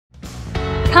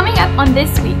Coming up on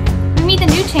This Week, we meet the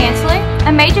new Chancellor,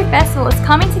 a major festival is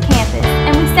coming to campus,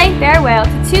 and we say farewell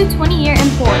to two 20-year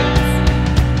employees.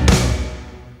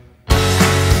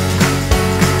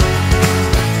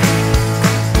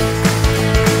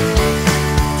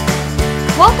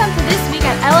 Welcome to This Week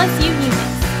at LSU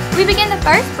Eunice. We begin the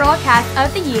first broadcast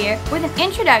of the year with an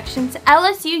introduction to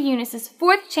LSU Eunice's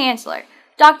fourth Chancellor.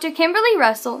 Dr. Kimberly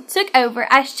Russell took over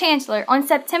as Chancellor on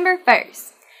September 1st.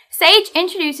 Sage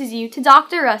introduces you to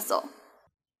Dr. Russell.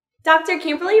 Dr.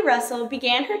 Kimberly Russell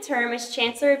began her term as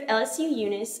Chancellor of LSU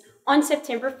Eunice on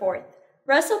September 4th.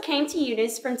 Russell came to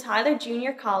Eunice from Tyler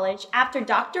Junior College after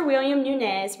Dr. William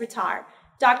Nunez retired.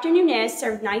 Dr. Nunez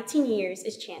served 19 years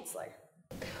as Chancellor.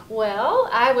 Well,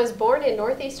 I was born in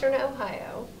northeastern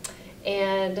Ohio,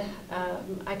 and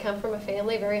I come from a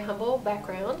family, very humble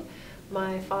background.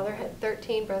 My father had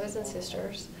 13 brothers and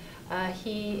sisters.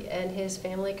 He and his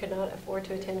family could not afford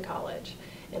to attend college,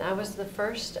 and I was the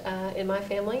first in my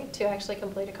family to actually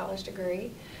complete a college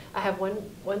degree. I have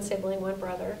one sibling, one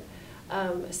brother.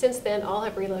 Since then, all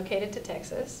have relocated to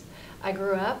Texas. I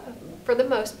grew up, for the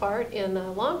most part, in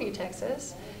Longview,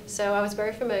 Texas, so I was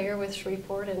very familiar with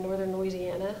Shreveport and northern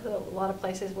Louisiana, a lot of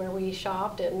places where we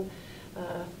shopped and,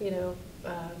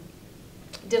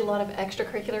 did a lot of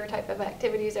extracurricular type of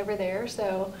activities over there,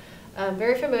 so I'm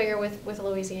very familiar with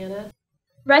Louisiana.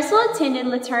 Russell attended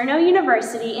LeTourneau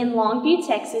University in Longview,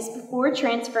 Texas before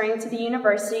transferring to the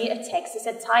University of Texas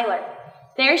at Tyler.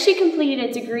 There she completed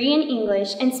a degree in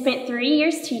English and spent 3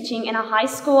 years teaching in a high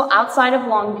school outside of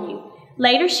Longview.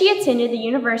 Later she attended the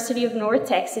University of North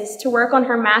Texas to work on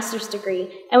her master's degree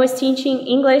and was teaching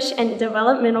English and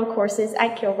developmental courses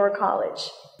at Kilgore College.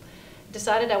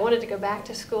 Decided I wanted to go back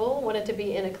to school, wanted to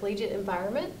be in a collegiate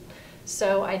environment.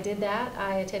 So I did that.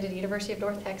 I attended the University of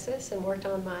North Texas and worked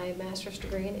on my master's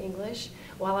degree in English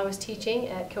while I was teaching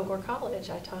at Kilgore College.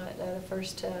 I taught the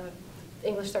first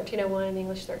English 1301 and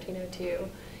English 1302,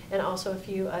 and also a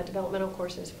few developmental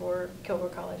courses for Kilgore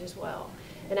College as well.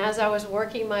 And as I was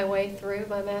working my way through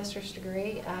my master's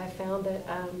degree, I found that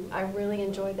I really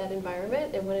enjoyed that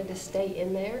environment and wanted to stay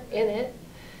in it.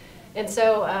 And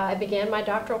so I began my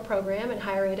doctoral program in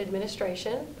higher ed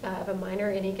administration. I have a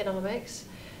minor in economics,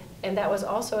 and that was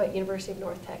also at University of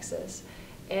North Texas.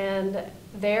 And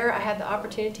there I had the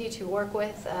opportunity to work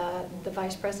with the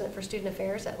Vice President for Student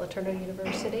Affairs at LeTourneau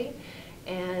University,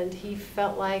 and he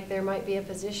felt like there might be a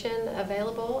position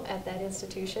available at that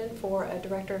institution for a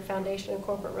Director of Foundation and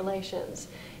Corporate Relations.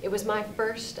 It was my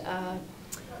first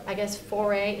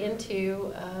foray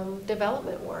into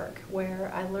development work,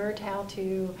 where I learned how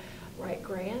to write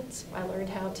grants. I learned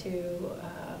how to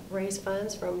raise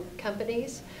funds from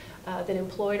companies that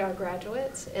employed our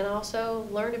graduates, and also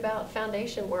learned about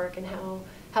foundation work and how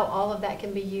all of that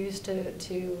can be used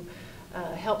to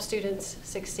help students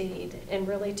succeed and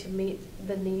really to meet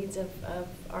the needs of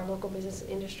our local business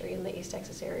industry in the East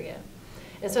Texas area.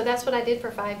 And so that's what I did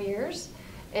for 5 years,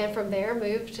 and from there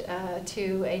moved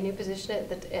to a new position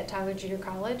at Tyler Junior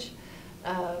College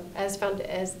as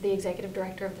the Executive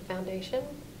Director of the Foundation.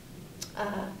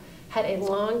 Had a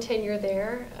long tenure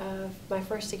there. My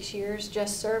first 6 years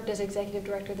just served as Executive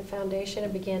Director of the Foundation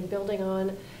and began building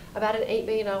on about an $8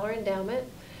 million endowment.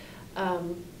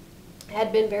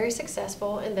 Had been very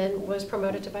successful, and then was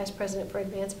promoted to Vice President for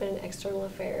Advancement in External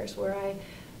Affairs, where I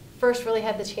first really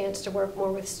had the chance to work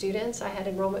more with students. I had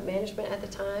enrollment management at the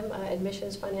time,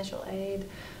 admissions, financial aid,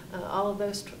 all of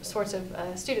those sorts of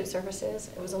student services.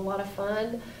 It was a lot of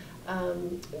fun.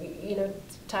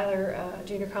 Tyler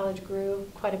Junior College grew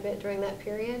quite a bit during that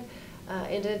period.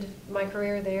 Ended my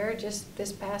career there just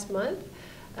this past month.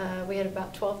 We had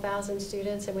about 12,000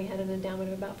 students, and we had an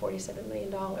endowment of about $47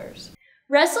 million.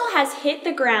 Russell has hit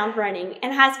the ground running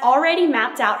and has already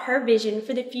mapped out her vision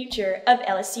for the future of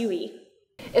LSUE.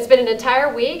 It's been an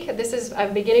entire week.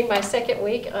 I'm beginning my second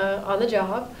week on the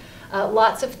job.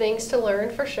 Lots of things to learn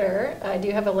for sure. I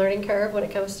do have a learning curve when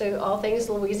it comes to all things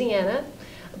Louisiana.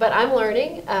 But I'm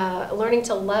learning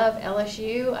to love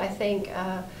LSU. I think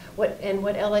what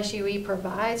LSUE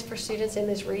provides for students in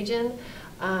this region.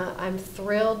 I'm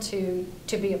thrilled to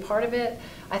be a part of it.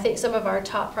 I think some of our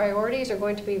top priorities are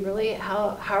going to be really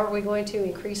how are we going to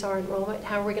increase our enrollment?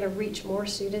 How are we going to reach more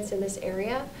students in this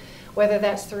area? Whether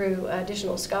that's through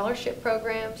additional scholarship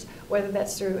programs, whether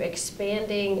that's through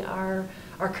expanding our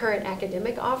current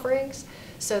academic offerings,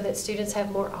 so that students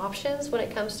have more options when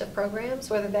it comes to programs,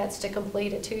 whether that's to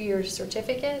complete a 2-year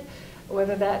certificate,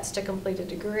 whether that's to complete a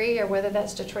degree, or whether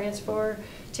that's to transfer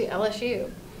to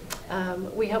LSU.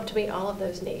 We hope to meet all of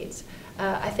those needs.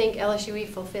 I think LSUE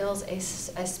fulfills a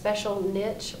special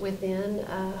niche within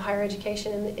higher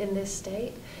education in this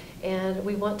state, and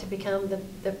we want to become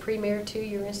the premier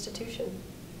two-year institution.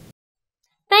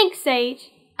 Thanks,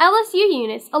 Sage. LSU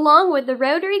Eunice, along with the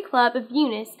Rotary Club of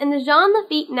Eunice and the Jean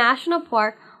Lafitte National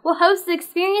Park, will host the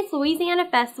Experience Louisiana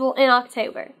Festival in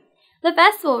October. The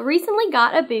festival recently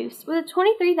got a boost with a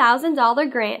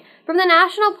 $23,000 grant from the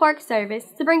National Park Service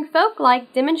to bring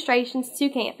folk-like demonstrations to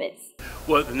campus.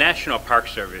 Well, the National Park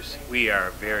Service, we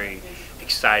are very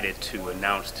excited to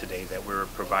announce today that we're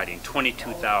providing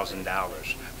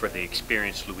 $22,000 for the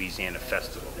Experience Louisiana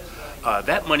Festival.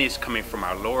 That money is coming from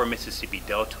our Lower Mississippi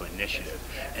Delta initiative,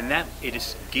 and that it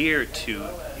is geared to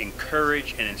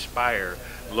encourage and inspire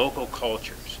local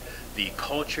cultures. The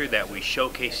culture that we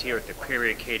showcase here at the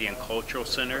Prairie Acadian Cultural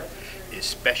Center is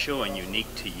special and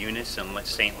unique to Eunice and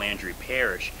St. Landry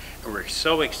Parish, and we're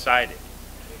so excited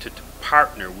to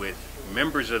partner with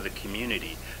members of the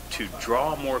community to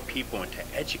draw more people and to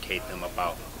educate them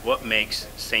about what makes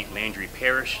St. Landry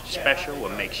Parish special,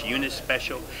 what makes Eunice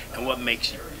special, and what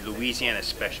makes Louisiana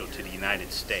special to the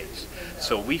United States.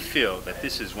 So we feel that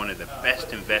this is one of the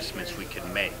best investments we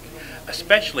can make,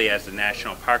 especially as the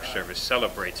National Park Service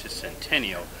celebrates its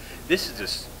centennial. This is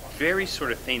this very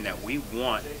sort of thing that we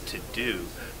want to do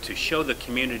to show the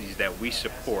communities that we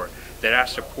support that our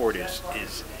support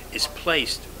is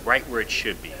placed right where it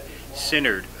should be,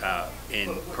 centered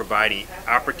in providing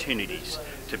opportunities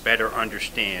to better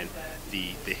understand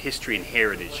the history and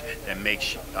heritage that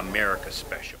makes America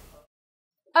special.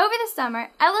 Over the summer,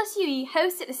 LSUE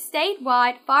hosted a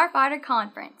statewide firefighter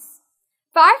conference.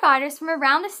 Firefighters from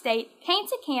around the state came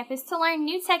to campus to learn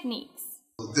new techniques.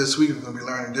 This week we're going to be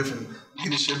learning different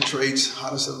leadership traits,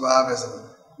 how to survive as a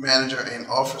manager, and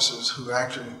officers who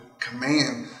actually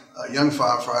command young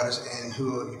firefighters and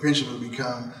who eventually will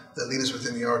become the leaders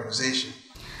within the organization.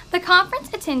 The conference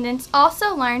attendants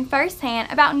also learned firsthand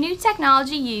about new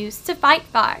technology used to fight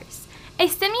fires. A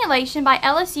simulation by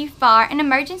LSU Fire and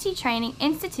Emergency Training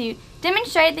Institute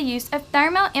demonstrated the use of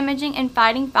thermal imaging in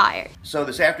fighting fire. So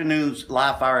this afternoon's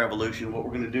live fire evolution, what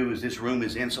we're going to do is this room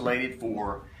is insulated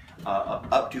for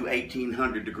up to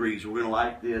 1800 degrees. We're going to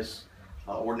light this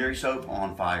ordinary soap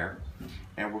on fire,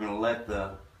 and we're going to let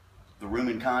the room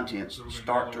and contents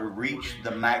start to reach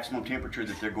the maximum temperature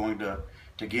that they're going to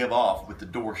give off with the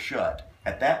door shut.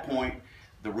 At that point,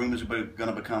 the room is going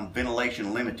to become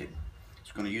ventilation limited.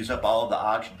 It's going to use up all of the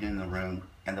oxygen in the room,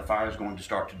 and the fire is going to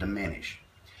start to diminish.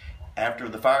 After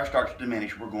the fire starts to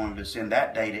diminish, we're going to send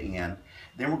that data in.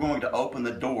 Then we're going to open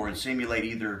the door and simulate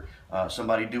either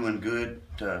somebody doing good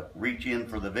to reach in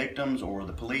for the victims, or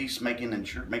the police making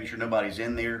sure nobody's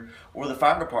in there, or the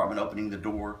fire department opening the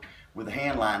door with a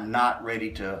hand line not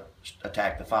ready to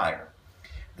attack the fire.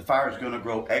 The fire is going to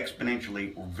grow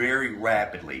exponentially very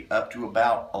rapidly up to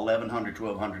about 1100,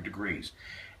 1200 degrees.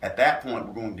 At that point,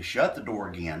 we're going to shut the door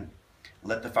again,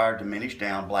 let the fire diminish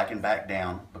down, blacken back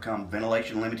down, become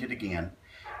ventilation limited again,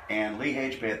 and Lee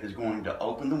Hedgepeth is going to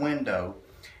open the window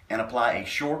and apply a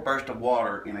short burst of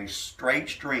water in a straight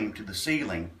stream to the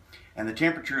ceiling, and the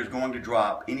temperature is going to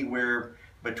drop anywhere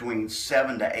between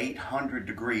 700 to 800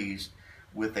 degrees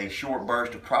with a short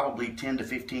burst of probably 10 to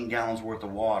 15 gallons worth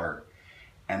of water.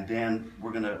 And then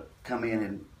we're going to come in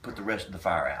and put the rest of the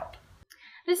fire out.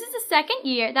 This is the second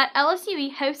year that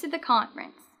LSUE hosted the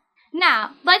conference.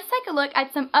 Now, let's take a look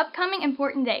at some upcoming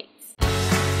important dates.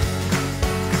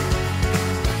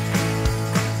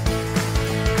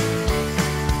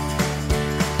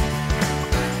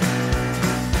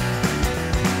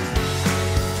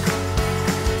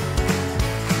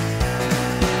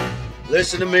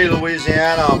 Listen to me,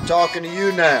 Louisiana, I'm talking to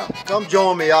you now. Come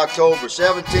join me October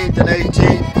 17th and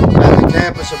 18th at the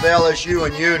campus of LSU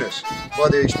in Eunice for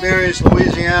the Experience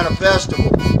Louisiana Festival.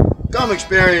 Come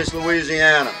experience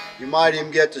Louisiana. You might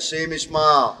even get to see me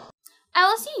smile.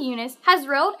 LSU Eunice has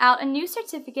rolled out a new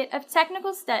Certificate of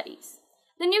Technical Studies.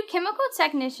 The new Chemical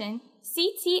Technician,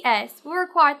 CTS, will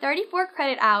require 34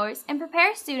 credit hours and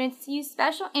prepare students to use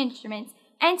special instruments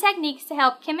and techniques to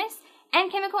help chemists and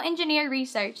chemical engineer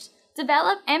research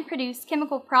develop and produce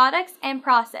chemical products and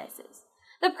processes.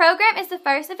 The program is the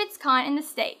first of its kind in the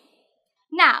state.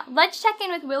 Now, let's check in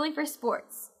with Willie for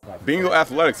sports. Bengal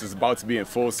Athletics is about to be in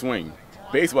full swing.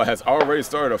 Baseball has already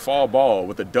started a fall ball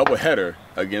with a doubleheader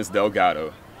against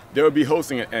Delgado. They will be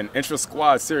hosting an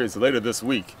intra-squad series later this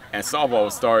week, and softball will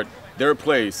start their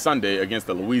play Sunday against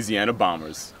the Louisiana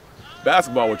Bombers.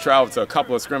 Basketball will travel to a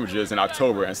couple of scrimmages in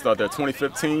October and start their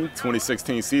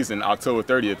 2015-2016 season October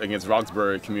 30th against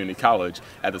Roxbury Community College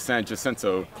at the San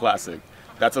Jacinto Classic.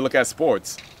 That's a look at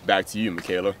sports. Back to you,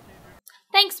 Michaela.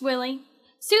 Thanks, Willie.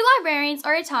 2 librarians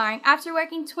are retiring after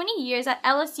working 20 years at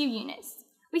LSU Eunice.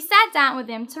 We sat down with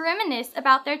them to reminisce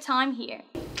about their time here.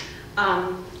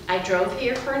 I drove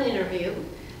here for an interview.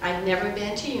 I'd never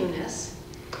been to Eunice,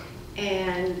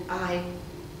 and I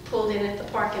pulled in at the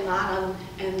parking lot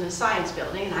in the science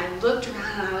building, and I looked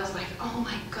around and I was like, oh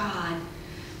my God,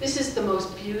 this is the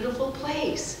most beautiful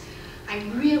place. I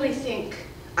really think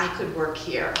I could work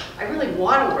here. I really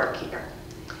want to work here.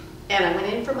 And I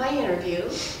went in for my interview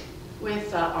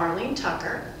with Arlene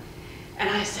Tucker, and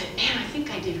I said, man, I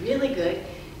think I did really good.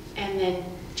 And then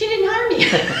she didn't hire me.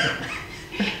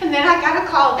 And then I got a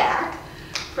call back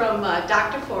from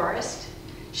Dr. Forrest.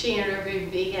 She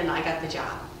interviewed me and I got the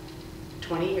job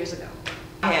 20 years ago.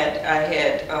 I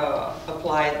had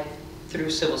applied through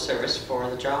civil service for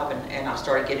the job, and I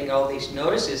started getting all these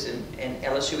notices, and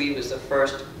LSUE was the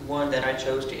first one that I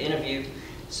chose to interview.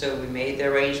 So we made the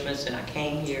arrangements and I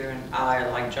came here, and I,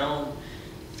 like Joan,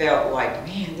 felt like,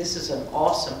 man, this is an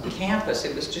awesome campus.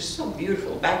 It was just so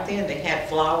beautiful. Back then they had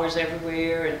flowers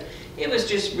everywhere, and it was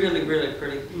just really, really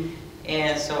pretty.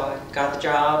 And so I got the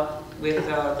job with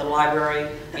the library,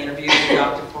 interviewed with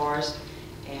Dr. Forrest,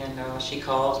 and she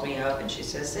calls me up and she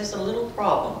says, there's a little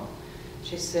problem.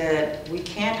 She said, we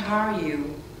can't hire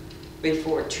you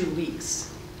before 2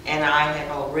 weeks. And I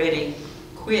had already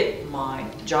quit my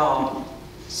job.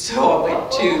 So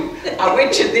I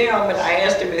went to them and I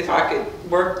asked them if I could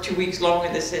work 2 weeks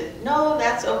longer. They said, no,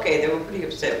 that's okay. They were pretty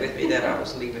upset with me that I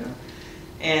was leaving them.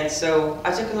 And so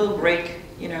I took a little break,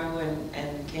 you know,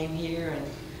 and came here and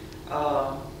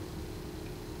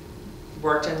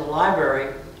worked in the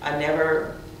library. I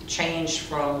never changed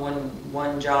from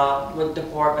one job, one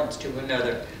department to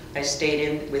another. I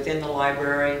stayed within the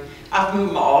library. I've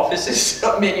moved my offices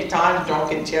so many times, Dawn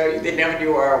can tell you, they never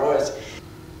knew where I was.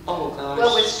 Oh gosh.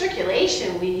 Well, with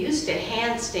circulation, we used to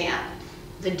hand stamp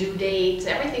the due dates.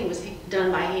 Everything was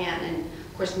done by hand, and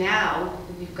of course now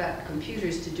we've got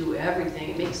computers to do everything.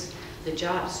 It makes the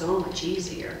job so much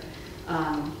easier.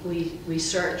 We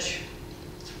search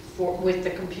with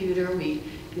the computer. We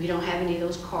don't have any of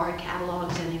those card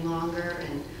catalogs any longer,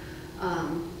 and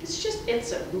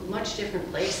it's a much different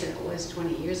place than it was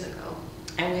 20 years ago.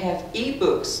 And we have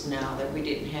e-books now that we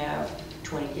didn't have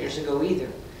 20 years ago either.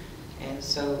 And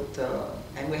so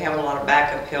we have a lot of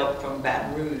backup help from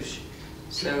Baton Rouge.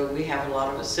 So we have a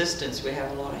lot of assistance, we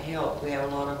have a lot of help, we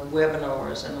have a lot of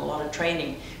webinars and a lot of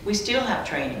training. We still have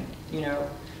training, you know.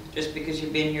 Just because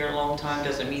you've been here a long time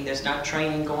doesn't mean there's not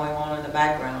training going on in the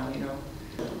background, you know.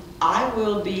 I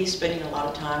will be spending a lot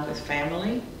of time with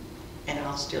family, and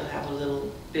I'll still have a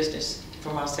little business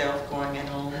for myself going at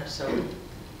home, so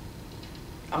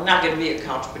I'm not going to be a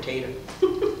couch potato.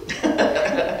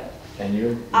 And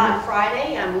you? On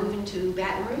Friday, I'm moving to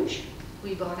Baton Rouge.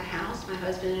 We bought a house, my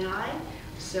husband and I,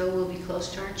 so we'll be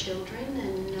close to our children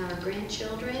and our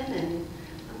grandchildren, and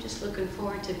I'm just looking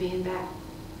forward to being back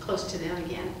close to them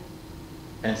again.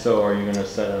 And so are you going to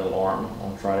set an alarm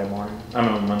on Friday morning? I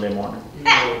mean on Monday morning?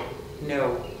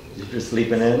 No. You're just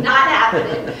sleeping in? Not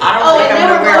happening. I don't think I'm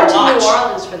going to wear a watch. We're going to New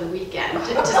Orleans for the weekend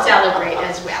to celebrate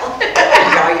as well.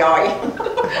 Yoy, yoy.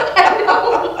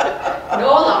 No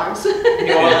alarms.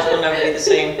 New Orleans will never be the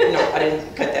same. No, I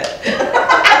didn't cut that.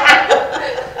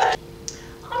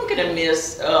 I'm going to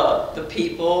miss the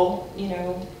people, you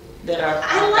know, that are.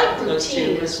 I like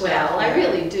routine as well. I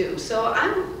really do. So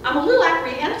I'm a little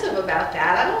apprehensive about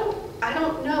that. I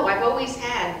don't know. I've always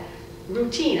had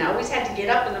routine. I always had to get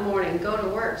up in the morning and go to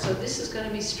work. So this is going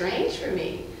to be strange for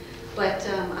me. But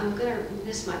I'm going to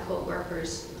miss my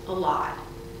co-workers a lot.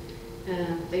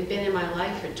 They've been in my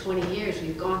life for 20 years.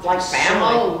 We've gone through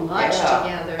so much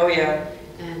together. Oh yeah.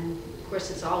 And of course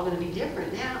it's all going to be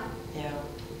different now. Yeah.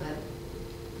 But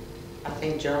I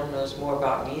think Joan knows more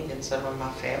about me than some of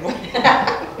my family.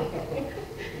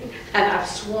 And I've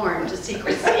sworn to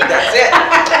secrecy. That's it.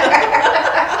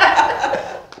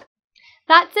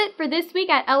 That's it for this week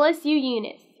at LSU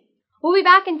Eunice. We'll be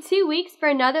back in 2 weeks for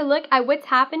another look at what's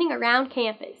happening around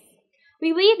campus.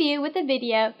 We leave you with a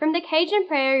video from the Cajun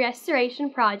Prairie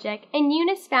Restoration Project in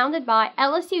Eunice founded by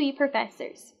LSUE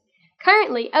professors.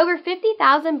 Currently, over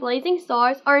 50,000 blazing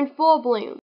stars are in full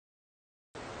bloom.